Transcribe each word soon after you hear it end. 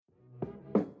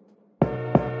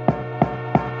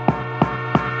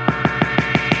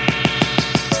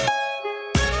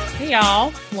Hey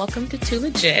y'all, welcome to Too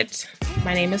Legit.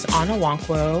 My name is Anna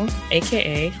Wankwo,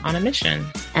 aka On a Mission.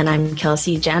 And I'm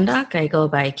Kelsey Jandok. I go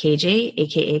by KJ,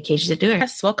 aka KJ the Doer.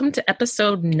 Yes, welcome to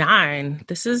episode 9.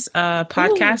 This is a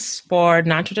podcast for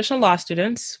non-traditional law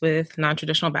students with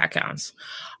non-traditional backgrounds.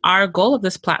 Our goal of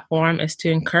this platform is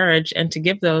to encourage and to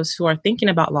give those who are thinking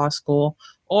about law school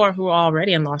or who are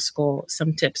already in law school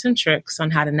some tips and tricks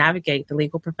on how to navigate the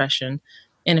legal profession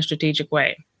in a strategic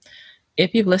way.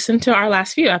 If you've listened to our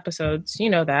last few episodes, you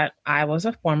know that I was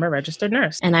a former registered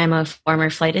nurse. And I'm a former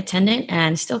flight attendant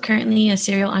and still currently a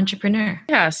serial entrepreneur.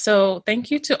 Yeah, so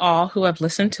thank you to all who have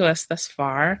listened to us thus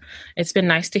far. It's been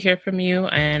nice to hear from you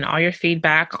and all your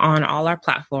feedback on all our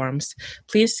platforms.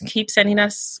 Please keep sending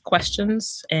us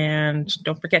questions and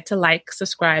don't forget to like,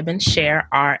 subscribe, and share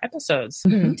our episodes.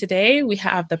 Mm-hmm. Today, we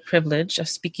have the privilege of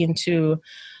speaking to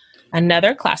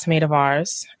another classmate of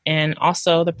ours, and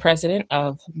also the president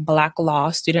of Black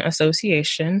Law Student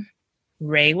Association,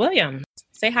 Ray Williams.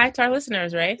 Say hi to our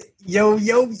listeners, Ray. Yo,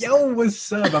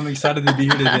 what's up? I'm excited to be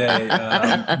here today.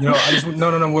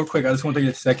 Real quick. I just want to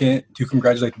take a second to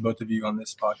congratulate the both of you on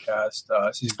this podcast.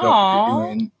 This is dope. You're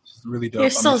doing. This is really dope. You're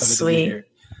so sweet.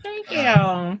 Thank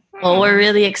you. Well, we're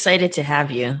really excited to have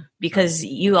you because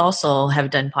you also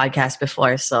have done podcasts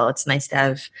before, so it's nice to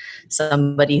have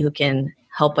somebody who can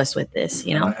help us with this,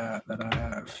 you know? That I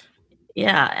have.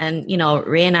 Yeah. And,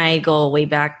 Ray and I go way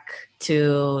back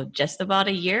to just about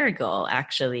a year ago,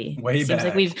 actually. Way back.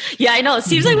 I know. It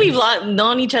seems like we've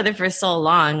known each other for so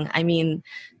long. I mean,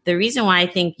 the reason why I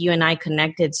think you and I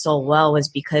connected so well was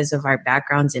because of our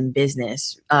backgrounds in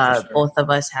business. Sure. Both of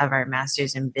us have our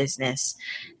masters in business.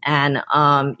 And,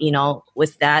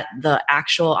 with that, the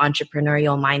actual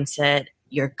entrepreneurial mindset,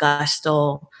 your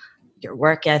gusto, your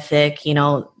work ethic,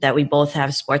 that we both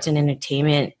have sports and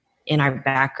entertainment in our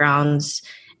backgrounds.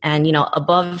 And,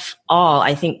 above all,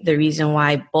 I think the reason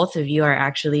why both of you are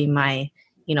actually my,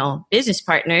 business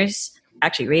partners,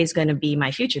 actually Ray's going to be my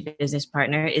future business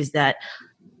partner, is that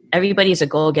everybody's a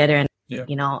go-getter. And,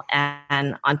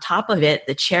 and on top of it,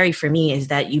 the cherry for me is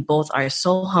that you both are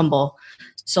so humble,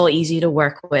 so easy to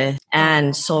work with,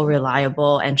 and so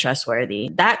reliable and trustworthy.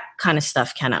 That kind of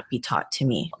stuff cannot be taught to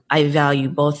me. I value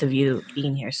both of you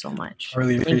being here so much. I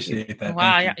really appreciate that.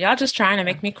 Wow, y'all just trying to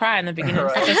make me cry in the beginning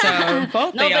of the episode.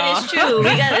 Both no, of y'all. But it's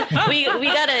true. We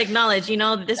gotta acknowledge,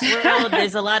 this world,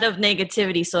 there's a lot of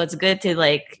negativity, so it's good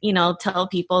to tell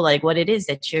people what it is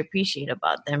that you appreciate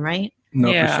about them, right? No,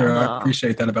 yeah. For sure. I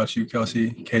appreciate that about you,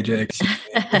 Kelsey, KJ.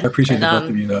 I appreciate the both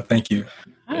of you, though. Thank you.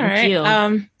 All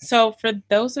right. So for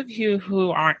those of you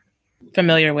who aren't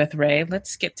familiar with Ray,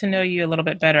 let's get to know you a little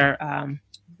bit better.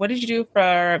 What did you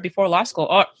do before law school?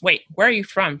 Oh, wait, where are you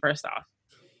from, first off?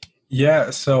 Yeah,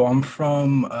 so I'm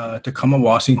from Tacoma,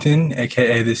 Washington,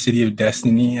 a.k.a. the City of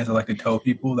Destiny, as I like to tell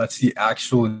people. That's the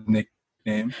actual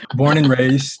nickname. Born and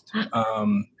raised.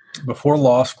 Before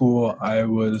law school, I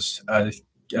was, as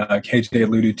KJ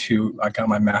alluded to, I got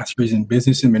my master's in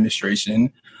business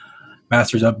administration.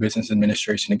 Master's of Business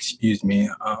Administration,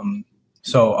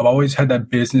 So I've always had that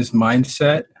business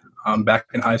mindset. Back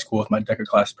in high school with my DECA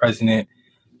class president,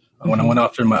 when I went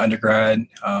after my undergrad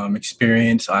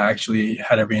experience, I actually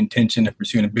had every intention of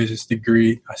pursuing a business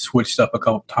degree. I switched up a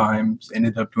couple times,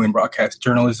 ended up doing broadcast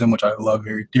journalism, which I love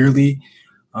very dearly.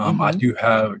 I do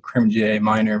have a CRIMJ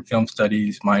minor in film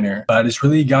studies minor, but I just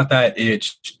really got that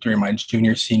itch during my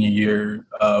senior year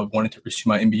of wanting to pursue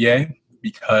my MBA.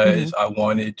 Because I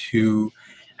wanted to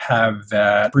have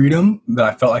that freedom that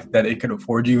I felt like that it could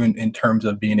afford you in terms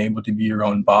of being able to be your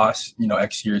own boss,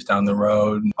 X years down the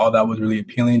road. All that was really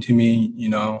appealing to me,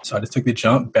 So I just took the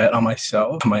jump, bet on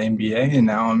myself, my MBA, and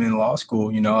now I'm in law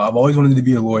school. I've always wanted to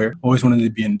be a lawyer, always wanted to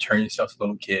be an attorney since I was a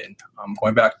little kid.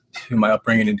 Going back to my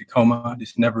upbringing in Tacoma, I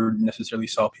just never necessarily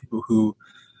saw people who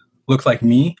looked like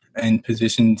me in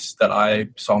positions that I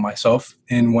saw myself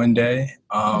in one day.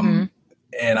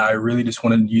 And I really just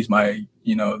wanted to use my,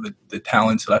 the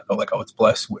talents that I felt like I was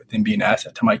blessed with and be an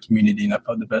asset to my community. And I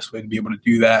felt the best way to be able to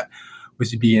do that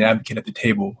was to be an advocate at the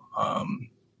table.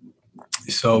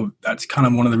 So that's kind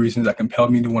of one of the reasons that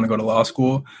compelled me to want to go to law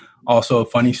school. Also, a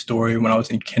funny story, when I was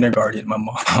in kindergarten, my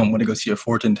mom went to go see a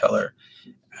fortune teller.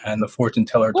 And the fortune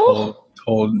teller told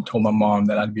my mom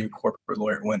that I'd be a corporate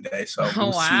lawyer one day. So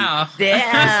we'll wow. See.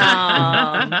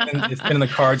 Damn. It's been in the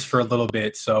cards for a little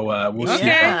bit. So we'll see about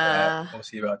that. We'll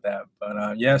see about that.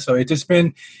 But so it's just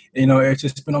been,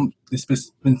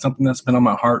 it's been something that's been on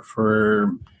my heart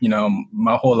for,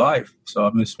 my whole life. So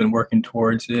I've just been working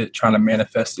towards it, trying to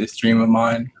manifest this dream of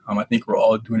mine. I think we're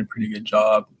all doing a pretty good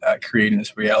job at creating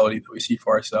this reality that we see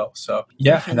for ourselves. So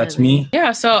yeah, Definitely. That's me.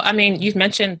 Yeah. So, you've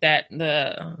mentioned that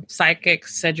the psychic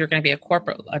said you're going to be a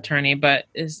corporate attorney, but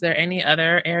is there any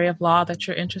other area of law that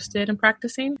you're interested in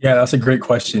practicing? Yeah, that's a great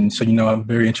question. So, I have a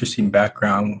very interesting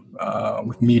background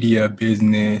with media,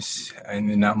 business, and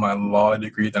then now my law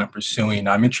degree that I'm pursuing.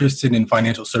 I'm interested in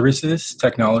financial services,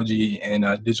 technology, and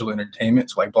digital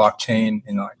entertainment, so like blockchain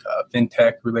and like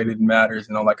fintech related matters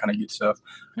and all that kind of good stuff.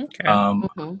 Okay.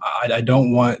 I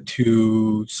don't want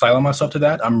to silo myself to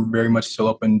that. I'm very much still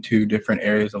open to different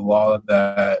areas of law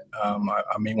that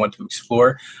I may want to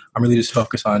explore. I'm really just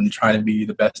focused on trying to be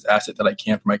the best asset that I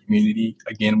can for my community.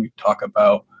 Again, we talk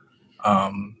about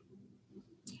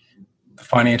the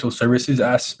financial services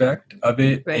aspect of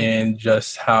it, right, and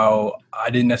just how I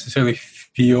didn't necessarily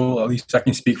feel, at least I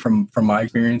can speak from my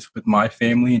experience with my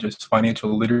family, and just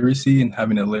financial literacy and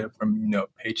having to live from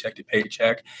paycheck to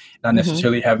paycheck, not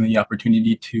necessarily having the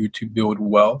opportunity to build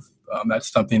wealth.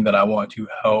 That's something that I want to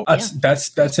help.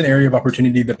 That's an area of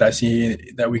opportunity that I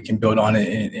see that we can build on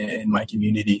in my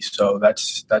community. So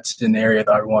that's an area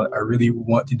that I really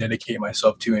want to dedicate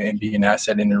myself to and be an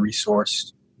asset and a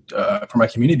resource for my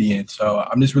community. And so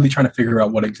I'm just really trying to figure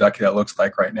out what exactly that looks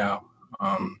like right now.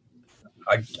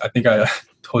 I think I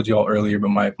told you all earlier,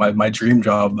 but my dream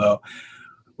job though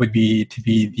would be to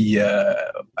be the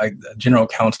general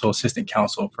counsel, assistant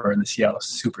counsel for the Seattle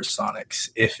Supersonics,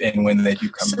 if and when they do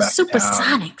come back.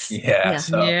 Supersonics. Yeah.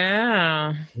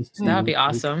 That would be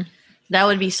awesome. That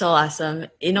would be so awesome.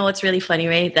 You know what's really funny,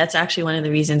 Ray? That's actually one of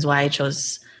the reasons why I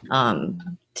chose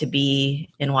to be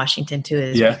in Washington too,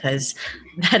 is because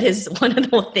that is one of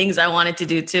the things I wanted to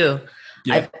do too.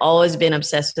 Yeah. I've always been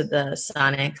obsessed with the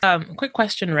Sonics. Quick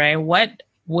question, Ray. What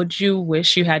would you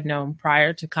wish you had known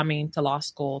prior to coming to law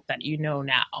school that you know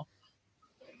now?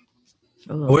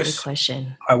 Good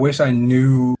question. I wish I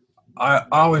knew. I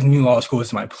always knew law school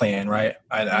was my plan, right?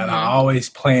 I always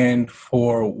planned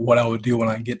for what I would do when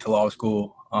I get to law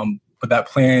school. But that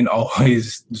plan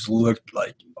always just looked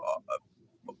like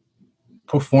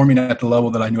performing at the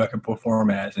level that I knew I could perform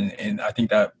as. And I think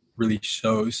that really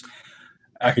shows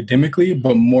academically,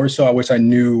 but more so I wish I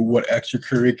knew what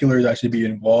extracurriculars I should be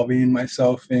involving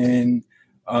myself in,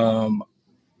 who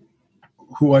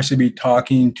I should be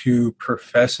talking to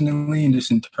professionally, and just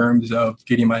in terms of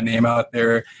getting my name out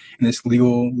there in this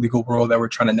legal world that we're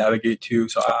trying to navigate to.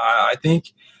 So I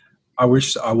think I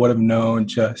wish I would have known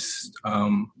just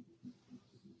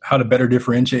how to better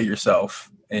differentiate yourself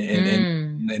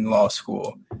in law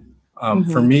school.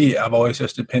 For me, I've always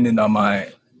just depended on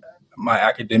my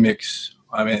academics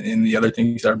and the other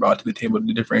things that are brought to the table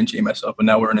to differentiate myself. But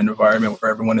now we're in an environment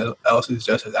where everyone else is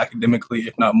just as academically,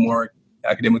 if not more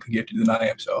academically gifted than I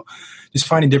am. So just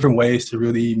finding different ways to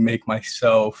really make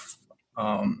myself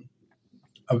a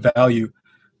value,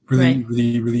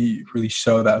 really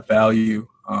show that value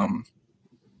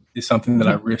is something that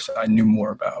I wish I knew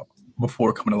more about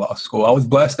before coming to law school. I was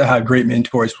blessed to have great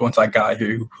mentors once I got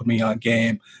here who put me on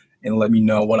game and let me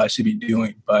know what I should be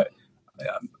doing. But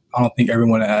I don't think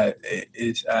everyone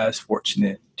is as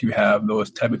fortunate to have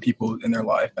those type of people in their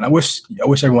life. And I wish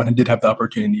everyone did have the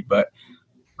opportunity, but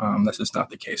that's just not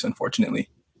the case, unfortunately.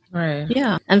 Right.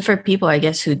 Yeah. And for people, I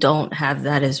guess, who don't have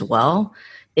that as well,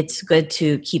 it's good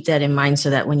to keep that in mind so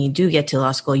that when you do get to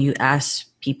law school, you ask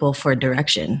people for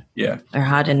direction, or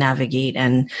how to navigate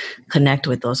and connect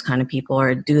with those kind of people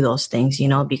or do those things,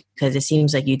 because it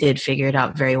seems like you did figure it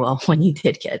out very well when you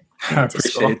did get I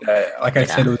appreciate that. Like I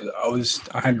said,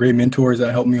 I had great mentors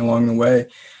that helped me along the way.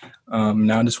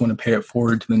 Now I just want to pay it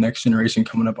forward to the next generation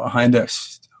coming up behind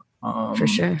us. For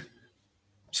sure.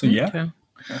 So yeah. Okay.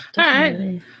 All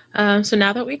right. So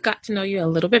now that we got to know you a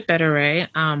little bit better, Ray,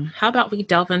 how about we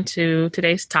delve into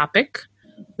today's topic,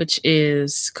 which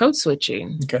is code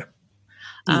switching. Okay.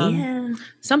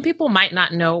 Some people might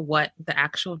not know what the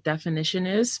actual definition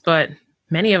is, but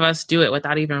many of us do it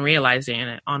without even realizing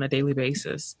it on a daily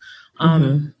basis.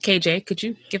 KJ, could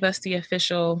you give us the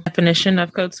official definition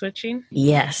of code switching?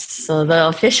 Yes. So the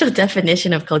official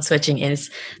definition of code switching is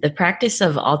the practice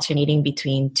of alternating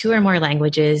between two or more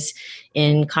languages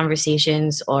in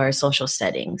conversations or social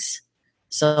settings.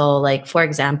 So like, for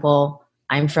example,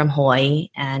 I'm from Hawaii,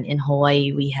 and in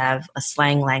Hawaii, we have a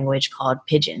slang language called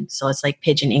Pidgin. So it's like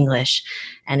Pidgin English,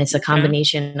 and it's a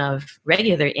combination of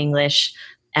regular English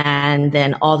and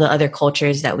then all the other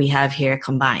cultures that we have here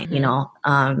combined,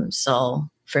 So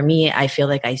for me, I feel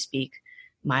like I speak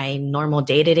my normal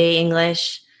day-to-day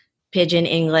English, Pidgin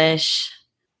English,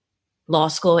 law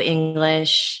school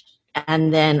English,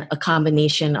 and then a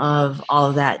combination of all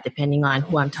of that depending on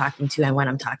who I'm talking to and when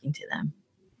I'm talking to them.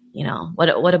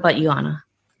 What about you, Anna?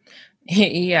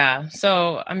 Yeah.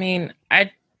 So,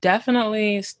 I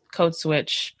definitely code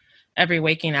switch every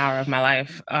waking hour of my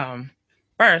life.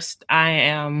 First, I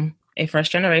am a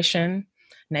first-generation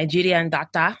Nigerian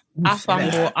data,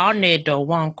 Afango Arnedo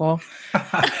Wanko,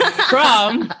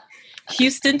 from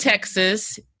Houston,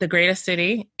 Texas, the greatest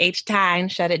city. H-Time,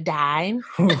 shut it down.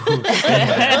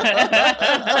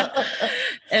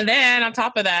 And then on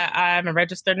top of that, I'm a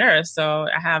registered nurse. So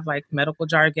I have like medical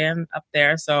jargon up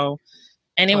there. So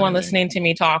anyone listening to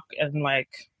me talk in like,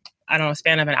 I don't know,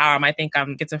 span of an hour might think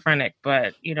I'm schizophrenic,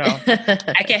 but you know,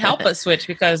 I can't help but switch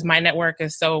because my network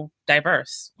is so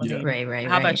diverse. Right.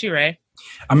 How about you, Ray?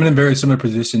 I'm in a very similar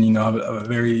position. You know, I have a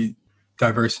very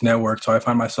diverse network, so I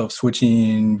find myself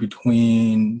switching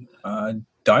between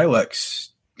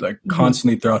dialects like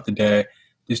constantly throughout the day,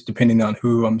 just depending on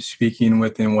who I'm speaking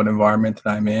with and what environment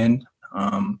that I'm in.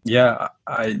 I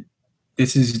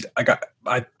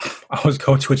was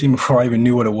code switching before I even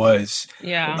knew what it was.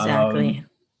 Yeah, exactly.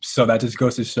 So that just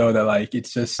goes to show that like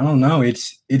it's just, I don't know,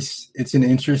 it's an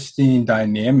interesting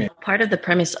dynamic. Part of the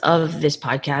premise of this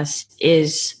podcast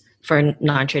is for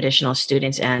non-traditional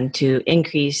students and to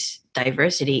increase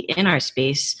diversity in our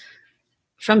space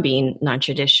from being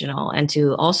non-traditional, and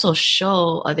to also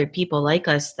show other people like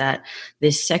us that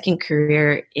this second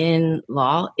career in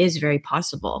law is very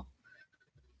possible.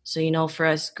 So, you know, for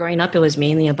us growing up, it was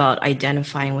mainly about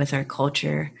identifying with our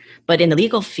culture. But in the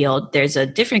legal field, there's a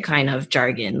different kind of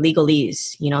jargon,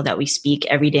 legalese, you know, that we speak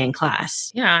every day in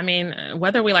class. Yeah, I mean,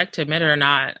 whether we like to admit it or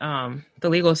not, the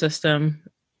legal system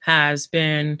has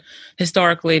been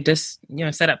historically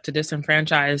set up to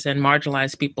disenfranchise and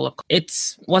marginalize people.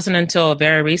 It wasn't until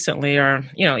very recently, or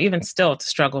even still, it's a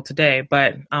struggle today.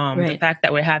 But the fact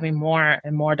that we're having more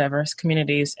and more diverse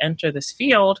communities enter this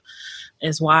field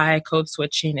is why code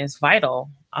switching is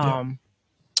vital.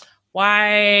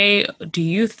 Why do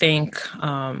you think,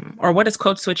 or what does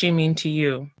code switching mean to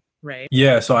you, Ray?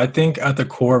 Yeah, so I think at the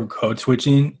core of code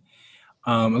switching,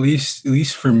 at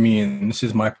least for me, and this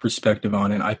is my perspective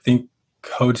on it, I think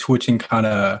code switching kind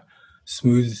of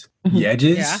smooths the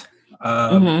edges,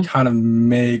 kind of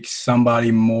makes somebody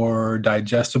more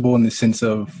digestible in the sense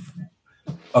of,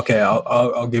 okay,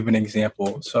 I'll give an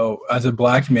example. So as a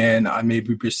Black man, I may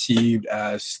be perceived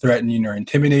as threatening or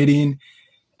intimidating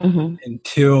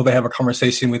until they have a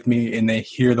conversation with me and they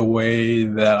hear the way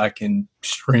that I can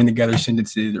string together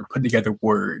sentences or put together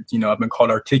words. I've been called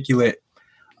articulate.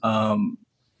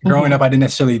 Growing up, I didn't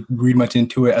necessarily read much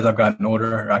into it. As I've gotten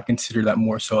older, I consider that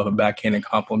more so of a backhanded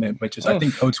compliment. But I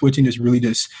think code switching is really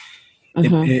just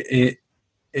it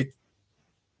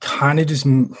kind of just,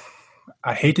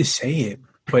 I hate to say it,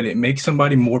 but it makes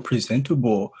somebody more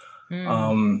presentable.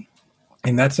 And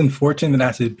that's unfortunate that it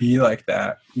has to be like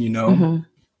that. No,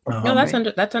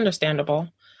 that's understandable.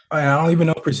 I don't even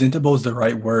know if presentable is the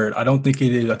right word. I don't think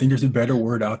it is. I think there's a better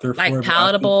word out there for it. Like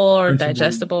palatable or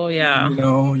digestible, yeah. And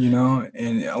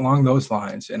along those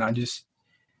lines. And I just,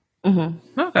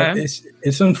 okay.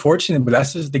 It's unfortunate, but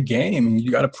that's just the game.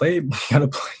 You got to play. You got to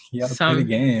play the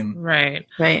game. Right.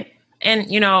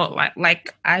 And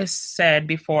like I said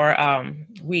before,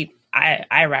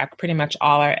 I rack pretty much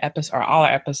all our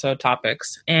episode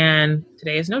topics, and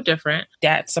today is no different.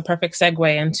 That's a perfect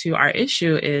segue into our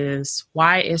issue: is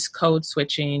why is code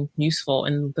switching useful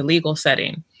in the legal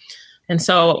setting? And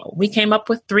so we came up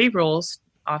with 3 rules,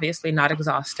 obviously not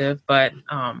exhaustive, but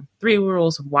 3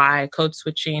 rules of why code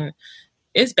switching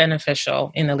is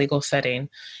beneficial in the legal setting.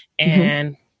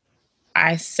 And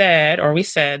we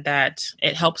said that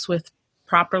it helps with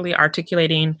properly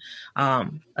articulating a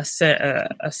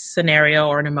scenario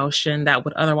or an emotion that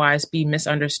would otherwise be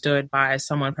misunderstood by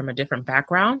someone from a different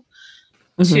background.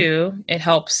 2, it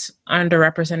helps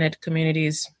underrepresented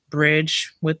communities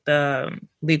bridge with the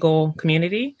legal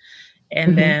community.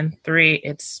 And then 3,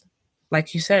 it's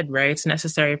like you said, Ray, it's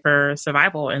necessary for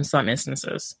survival in some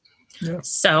instances. Yeah.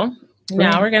 So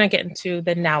now we're going to get into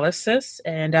the analysis.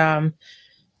 And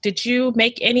did you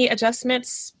make any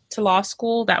adjustments to law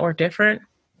school that were different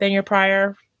than your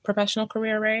prior professional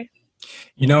career, Ray?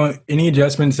 Any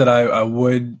adjustments that I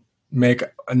would make,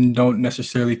 I don't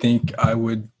necessarily think I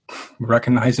would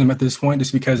recognize them at this point,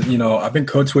 just because, I've been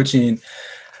code switching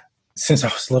since I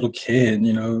was a little kid.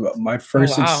 My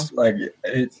first,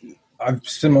 I've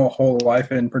spent my whole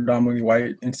life in predominantly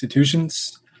white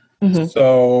institutions.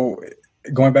 So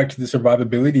going back to the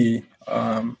survivability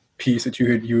piece that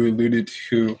you alluded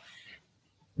to,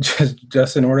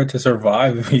 just in order to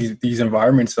survive these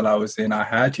environments that I was in, I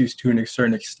had to a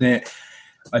certain extent,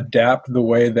 adapt the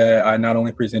way that I not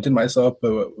only presented myself,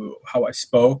 but how I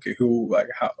spoke,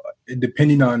 how,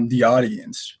 depending on the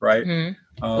audience, right? And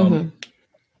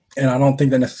I don't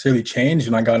think that necessarily changed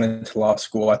when I got into law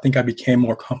school. I think I became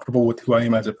more comfortable with who I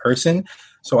am as a person.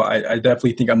 So I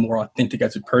definitely think I'm more authentic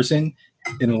as a person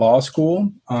in law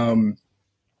school.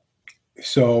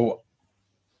 So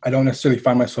I don't necessarily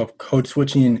find myself code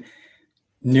switching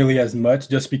nearly as much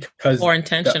just because or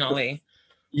intentionally.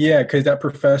 Because that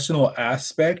professional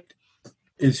aspect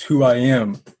is who I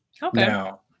am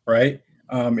now, right?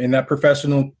 And that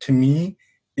professional to me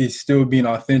is still being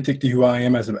authentic to who I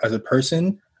am as a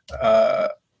person. And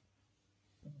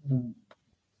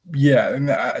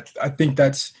I think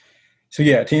that's so.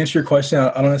 Yeah, to answer your question,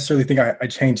 I don't necessarily think I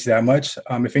changed that much.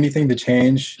 If anything, the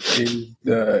change is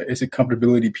the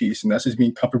comfortability piece, and that's just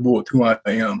being comfortable with who I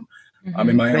am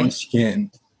in my own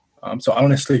skin. So I don't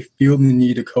necessarily feel the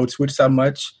need to code switch that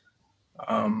much.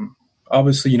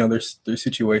 Obviously, there's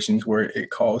situations where it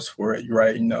calls for it,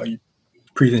 right? You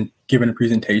giving a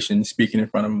presentation, speaking in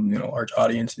front of large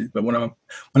audiences. But when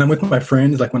I'm with my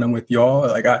friends, like when I'm with y'all,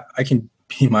 like I can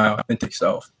be my authentic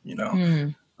self.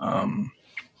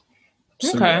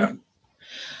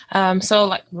 So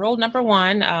like rule number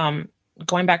one,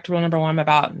 going back to rule number one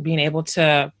about being able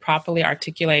to properly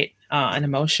articulate an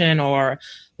emotion or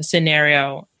a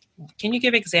scenario. Can you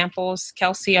give examples,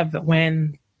 Kelsey, of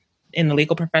when in the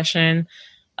legal profession,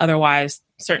 otherwise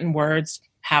certain words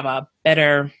have a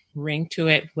better ring to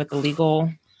it with the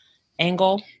legal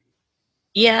angle?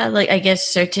 Yeah, like I guess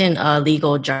certain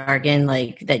legal jargon,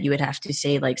 like that you would have to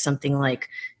say, like something like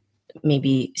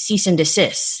maybe cease and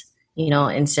desist,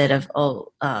 instead of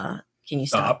can you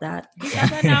stop that? Stop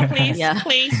that now, please. Yeah,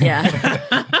 please.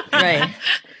 Yeah, right.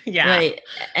 Yeah, right.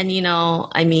 And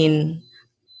I mean,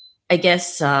 I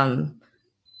guess when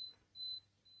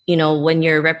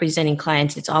you're representing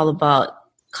clients, it's all about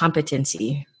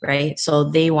competency, right? So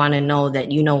they want to know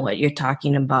that you know what you're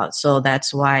talking about. So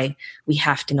that's why we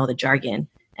have to know the jargon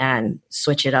and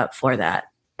switch it up for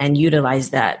that and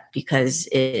utilize that, because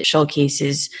it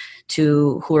showcases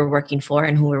to who we're working for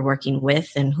and who we're working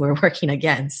with and who we're working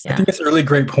against. Yeah. I think that's a really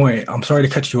great point. I'm sorry to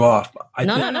cut you off.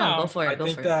 No, go for it.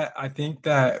 I think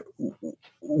that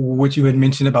what you had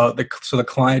mentioned about so the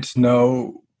clients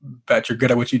know that you're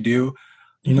good at what you do.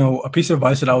 A piece of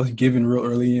advice that I was given real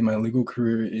early in my legal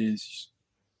career is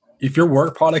if your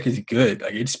work product is good,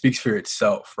 like it speaks for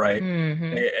itself, right?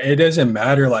 Mm-hmm. It doesn't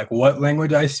matter like what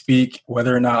language I speak,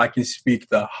 whether or not I can speak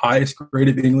the highest grade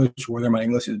of English, or whether my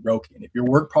English is broken. If your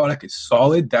work product is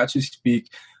solid, that should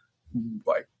speak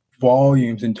like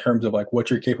volumes in terms of like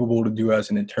what you're capable to do as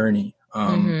an attorney.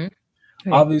 Right.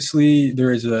 Obviously,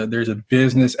 there's a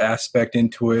business aspect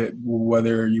into it,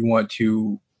 whether you want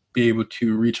to be able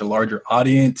to reach a larger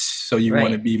audience, so you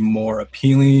want to be more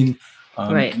appealing.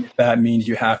 That means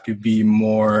you have to be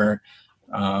more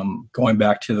going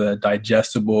back to the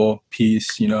digestible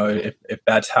piece. If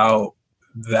that's how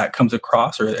that comes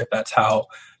across, or if that's how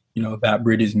that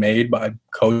breed is made by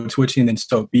code switching, then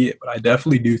so be it. But I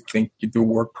definitely do think the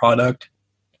work product,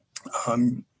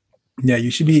 you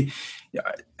should be.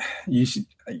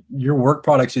 Your work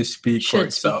product should speak for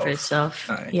itself.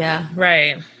 Yeah,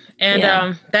 right.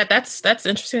 And that's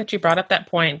interesting that you brought up that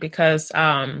point, because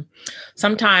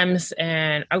sometimes,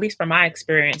 and at least from my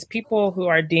experience, people who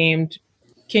are can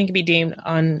be deemed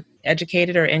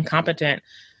uneducated or incompetent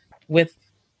with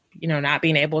not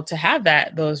being able to have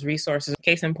those resources.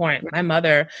 Case in point, my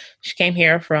mother, she came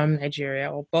here from Nigeria.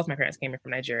 Well, both my parents came here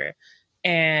from Nigeria.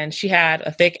 And she had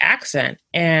a thick accent.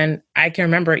 And I can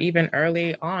remember even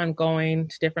early on going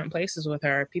to different places with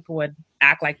her, people would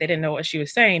act like they didn't know what she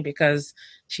was saying because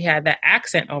she had that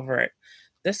accent over it.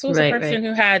 This was a person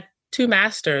who had 2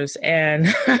 masters and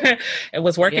it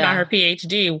was working on her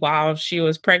PhD while she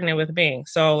was pregnant with me.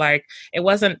 So like, it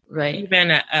wasn't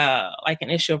even like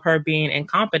an issue of her being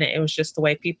incompetent. It was just the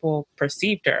way people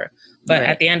perceived her. But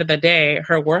at the end of the day,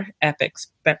 her work ethic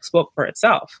spoke for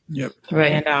itself. Yep.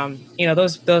 Right. And,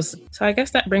 those, so I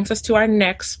guess that brings us to our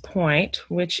next point,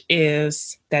 which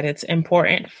is that it's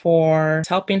important for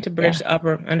helping to bridge the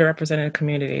underrepresented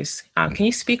communities. Can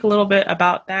you speak a little bit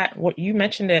about that? What you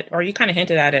mentioned it, or you kind of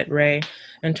hinted at it, Ray,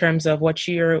 in terms of what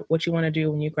you want to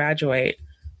do when you graduate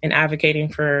and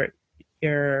advocating for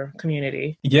your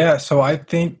community? Yeah. So I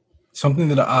think something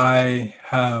that I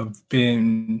have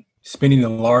been spending a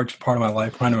large part of my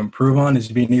life trying to improve on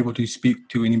is being able to speak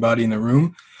to anybody in the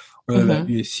room, whether that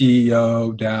be a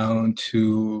CEO down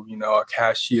to, a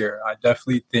cashier. I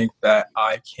definitely think that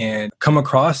I can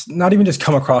not even just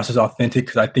come across as authentic,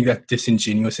 because I think that's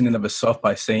disingenuous in and of itself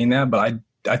by saying that, but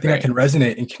I think I can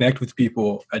resonate and connect with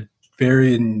people at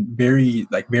very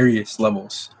like various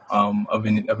levels of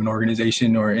an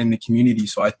organization or in the community.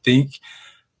 So I think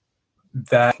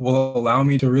that will allow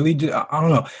me to really I don't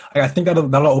know. I think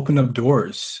that'll open up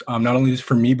doors, not only just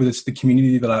for me, but it's the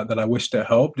community that I wish to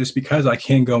help, just because I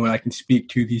can go and I can speak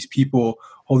to these people,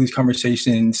 hold these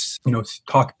conversations,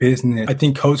 talk business. I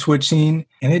think code switching,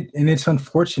 and it's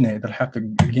unfortunate that I have to,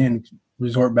 again,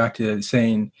 resort back to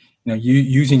saying,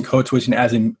 using code switching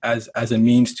as a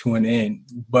means to an end.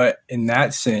 But in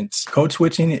that sense, code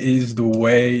switching is the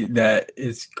way that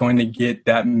is going to get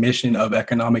that mission of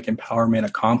economic empowerment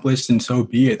accomplished, and so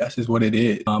be it. That's just what it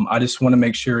is. I just want to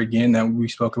make sure, again, that we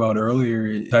spoke about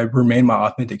earlier, I remain my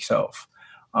authentic self,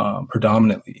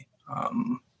 predominantly.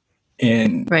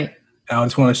 And right. I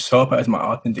just want to show up as my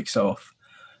authentic self,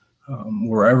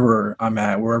 wherever I'm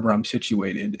at, wherever I'm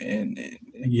situated. And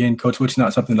again, code switch is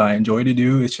not something that I enjoy to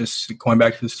do. It's just going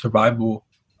back to the survival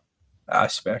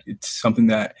aspect. It's something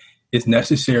that is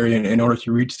necessary in order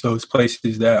to reach those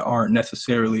places that weren't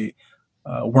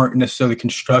necessarily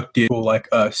constructed like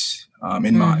us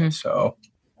in mind. So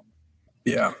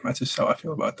yeah, that's just how I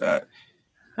feel about that.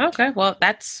 Okay, well,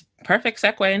 that's perfect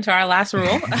segue into our last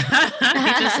rule.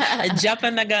 Just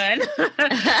jumping the gun.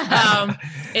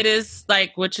 It is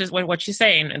which is what you're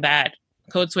saying, that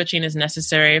code switching is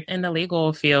necessary in the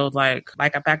legal field. Going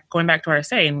back to what I was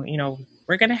saying,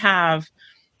 we're going to have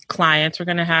clients, we're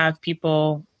going to have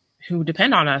people who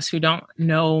depend on us, who don't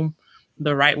know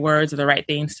the right words or the right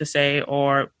things to say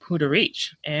or who to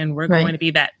reach. And we're going to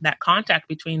be that contact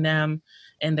between them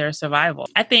and their survival.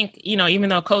 I think, even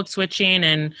though code switching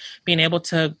and being able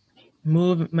to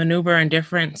maneuver in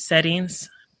different settings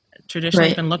traditionally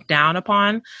has been looked down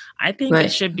upon, I think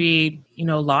it should be,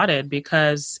 lauded,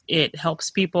 because it helps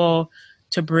people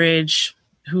to bridge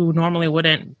who normally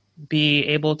wouldn't be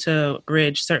able to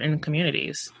bridge certain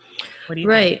communities. What do you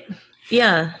think?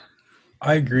 Yeah.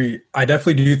 I agree. I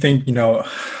definitely do think,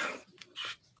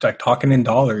 like talking in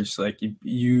dollars, like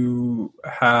you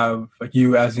have, like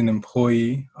you as an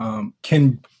employee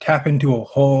can tap into a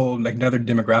whole another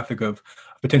demographic of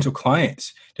potential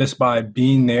clients just by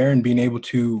being there and being able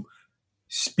to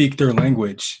speak their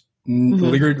language,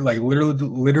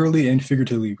 literally and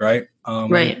figuratively, right?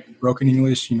 Broken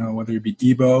English, whether it be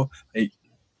Igbo,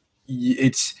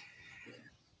 it's.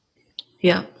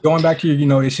 Yeah. Going back to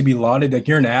it should be lauded. Like,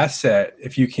 you're an asset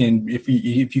if your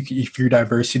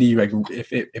diversity,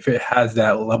 if it has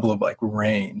that level of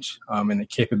range and the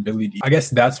capability. I guess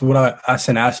that's that's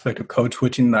an aspect of code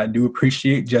switching that I do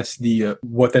appreciate. Just the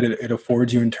what that it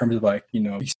affords you in terms of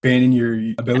expanding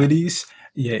your abilities.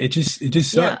 Yeah, it just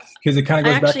sucks because it kind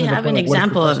of goes back to the I actually have an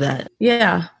example of that.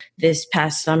 Yeah, this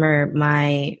past summer,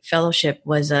 my fellowship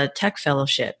was a tech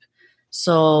fellowship.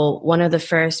 So one of the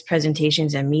first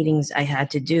presentations and meetings I had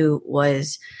to do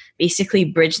was basically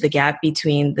bridge the gap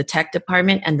between the tech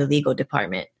department and the legal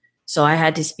department. So I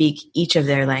had to speak each of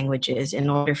their languages in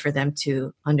order for them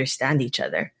to understand each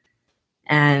other.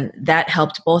 And that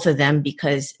helped both of them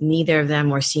because neither of them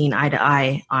were seeing eye to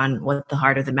eye on what the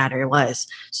heart of the matter was.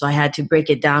 So I had to break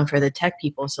it down for the tech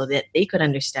people so that they could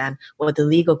understand what the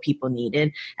legal people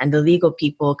needed, and the legal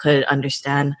people could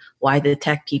understand why the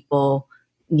tech people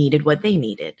needed what they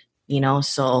needed,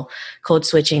 so code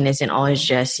switching isn't always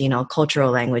just,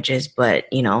 cultural languages, but,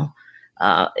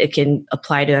 it can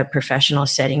apply to a professional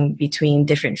setting between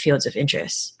different fields of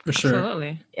interest. For sure.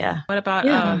 Absolutely. Yeah. What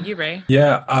about you, Ray?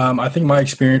 Yeah. I think my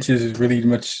experiences is really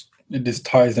much, it just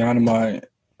ties down to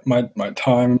my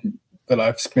time that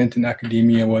I've spent in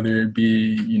academia, whether it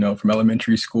be, from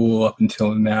elementary school up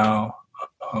until now.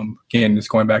 Again, just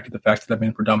going back to the fact that I've been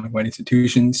in predominantly white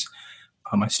institutions.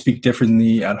 I speak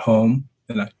differently at home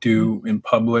than I do in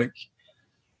public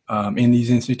in these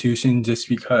institutions, just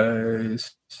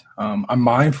because I'm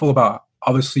mindful about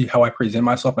obviously how I present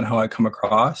myself and how I come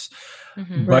across.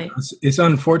 But it's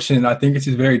unfortunate. I think it's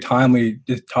just very timely,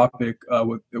 this topic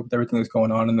with everything that's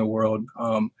going on in the world.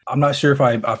 I'm not sure if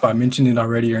I mentioned it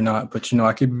already or not, but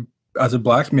I could, as a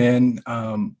Black man,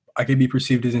 I could be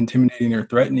perceived as intimidating or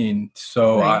threatening.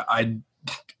 So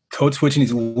code switching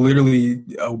is literally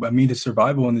a means of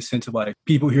survival, in the sense of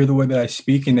people hear the way that I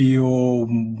speak and they feel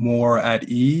more at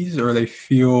ease, or they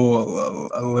feel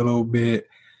a little bit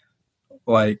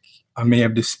like I may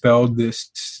have dispelled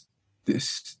this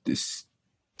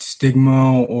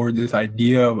stigma or this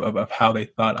idea of how they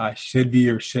thought I should be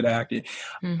or should act.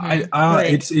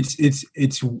 It's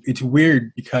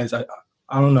weird because I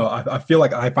don't know. I feel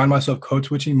like I find myself code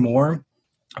switching more.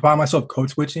 I find myself code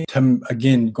switching to,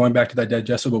 again, going back to that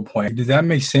digestible point. Does that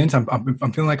make sense? I'm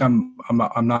feeling like I'm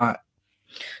not.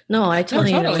 No, I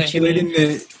totally know what you mean.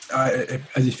 As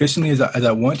efficiently as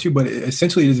I want to, but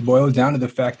essentially it just boils down to the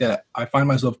fact that I find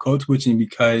myself code switching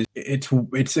because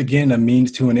it's again a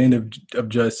means to an end of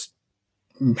just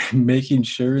making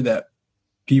sure that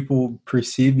people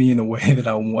perceive me in the way that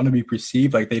I want to be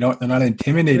perceived. Like they're not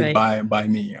intimidated by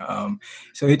me.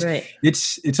 So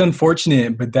it's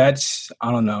unfortunate, but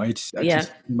I don't know. That's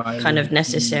just kind of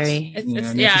necessary.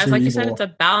 It's like you said, it's a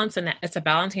balance, and it's a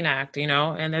balancing act,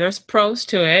 and there's pros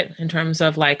to it in terms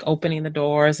of like opening the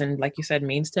doors and, like you said,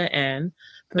 means to end.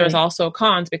 But there's also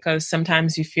cons, because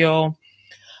sometimes you feel,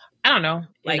 I don't know,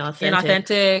 like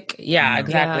inauthentic. Yeah,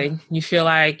 exactly. Yeah. You feel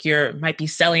like might be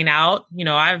selling out.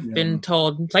 I've been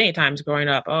told plenty of times growing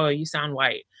up, "Oh, you sound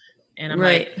white," and I'm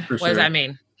like, "What does that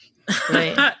mean?"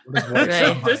 Right.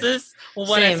 This is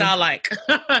what I sound like.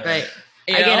 Right.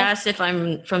 I get asked if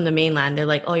I'm from the mainland. They're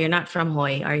like, "Oh, you're not from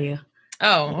Hawaii, are you?"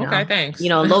 Oh, okay, thanks.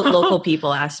 Local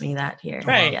people ask me that here.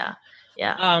 Right.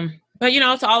 Yeah. But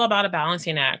it's all about a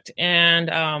balancing act, and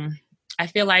I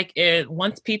feel like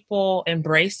once people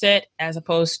embrace it, as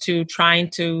opposed to trying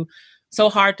so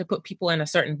hard to put people in a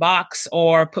certain box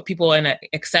or put people in an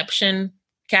exception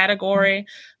category,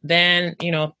 then,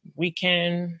 we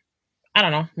can, I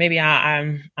don't know, maybe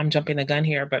I'm jumping the gun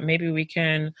here, but maybe we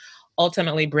can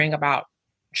ultimately bring about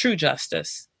true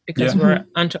justice, because we're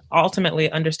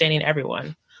ultimately understanding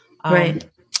everyone. Right.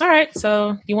 All right.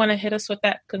 So you want to hit us with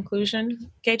that conclusion,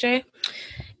 KJ?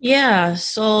 Yeah.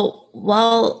 So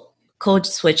while code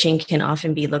switching can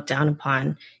often be looked down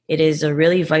upon, it is a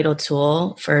really vital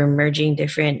tool for merging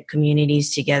different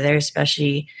communities together,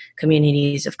 especially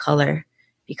communities of color,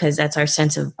 because that's our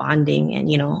sense of bonding and,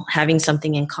 having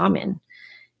something in common.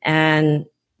 And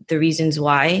the reasons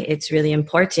why it's really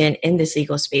important in this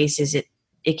legal space is it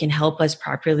can help us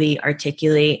properly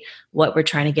articulate what we're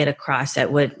trying to get across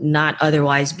that would not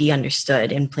otherwise be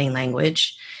understood in plain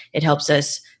language. It helps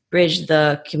us bridge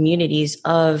the communities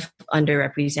of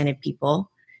underrepresented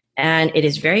people, and it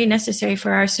is very necessary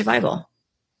for our survival.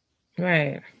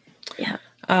 Right. Yeah.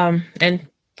 And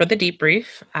for the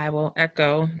debrief, I will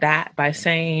echo that by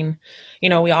saying,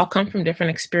 we all come from different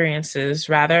experiences.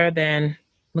 Rather than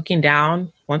looking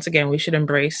down, once again, we should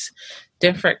embrace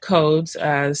different codes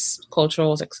as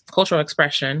cultural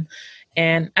expression.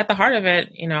 And at the heart of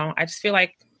it, I just feel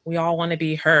like we all want to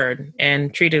be heard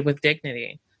and treated with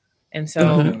dignity. And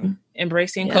so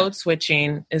embracing code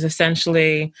switching is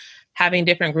essentially having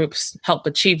different groups help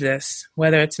achieve this,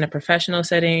 whether it's in a professional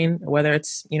setting, whether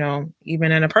it's,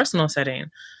 even in a personal setting.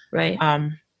 Right.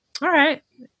 All right.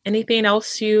 Anything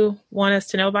else you want us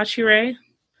to know about you, Ray?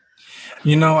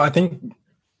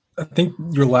 I think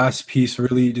your last piece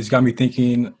really just got me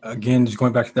thinking, again, just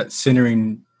going back to that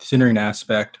centering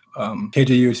aspect. KJ,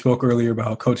 you spoke earlier about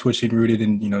how code switching rooted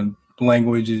in,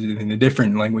 languages and the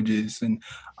different languages. And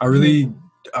I'm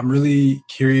really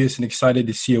curious and excited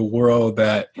to see a world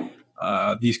that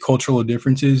these cultural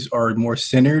differences are more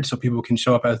centered, so people can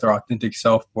show up as their authentic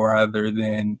self rather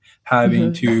than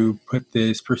having to put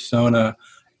this persona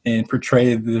and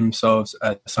portray themselves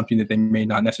as something that they may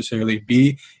not necessarily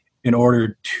be in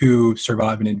order to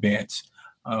survive and advance.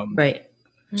 Right.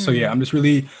 So yeah, I'm just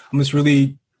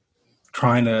really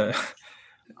trying to,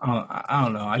 I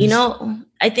don't know.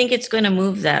 I think it's going to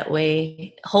move that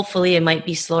way. Hopefully it might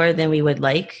be slower than we would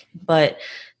like, but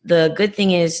the good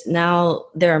thing is now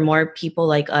there are more people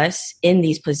like us in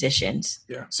these positions.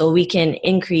 Yeah. So we can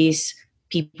increase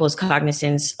people's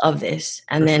cognizance of this.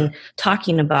 And then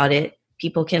talking about it,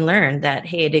 people can learn that,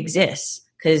 hey, it exists.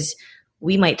 Because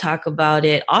we might talk about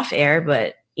it off air,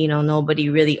 but nobody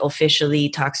really officially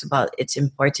talks about its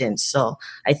importance. So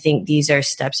I think these are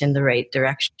steps in the right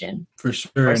direction. For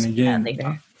sure. And again,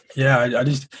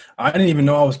 I didn't even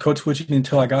know I was code switching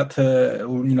until I got to,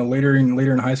 later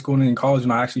in high school and in college,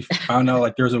 and I actually found out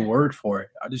like there's a word for it.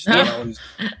 I just thought I was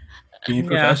being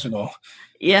professional.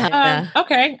 Yeah.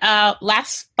 Okay.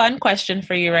 Last fun question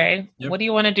for you, Ray. Yep. What do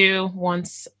you want to do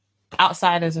once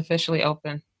outside is officially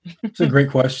open? It's a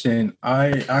great question.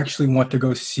 I actually want to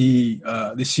go see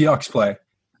the Seahawks play.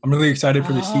 I'm really excited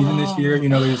for the season this year. They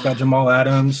just got Jamal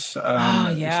Adams.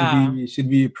 It should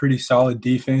be a pretty solid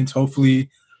defense. Hopefully,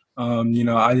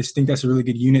 I just think that's a really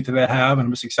good unit that they have, and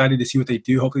I'm just excited to see what they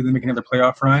do. Hopefully, they make another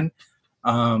playoff run.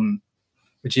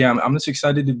 But yeah, I'm just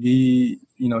excited to be,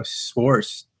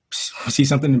 sports, see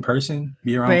something in person,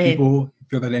 be around people,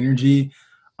 feel that energy.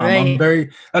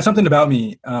 That's something about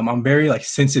me. I'm very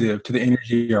sensitive to the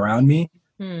energy around me.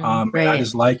 I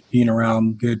just like being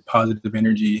around good, positive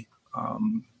energy.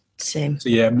 Same. So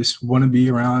yeah, I just want to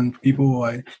be around people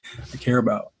I care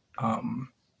about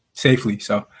safely.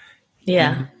 So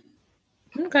yeah.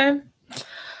 Okay.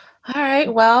 All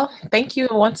right. Well, thank you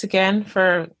once again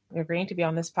for agreeing to be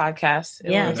on this podcast.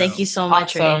 Thank you so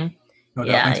much, awesome. Ray. No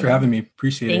doubt. Thanks for having me.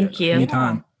 Appreciate it. Thank you.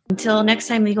 Anytime. Until next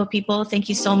time, legal people, thank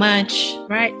you so much. All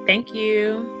right. Thank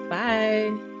you. Bye.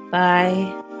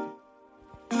 Bye.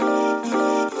 you.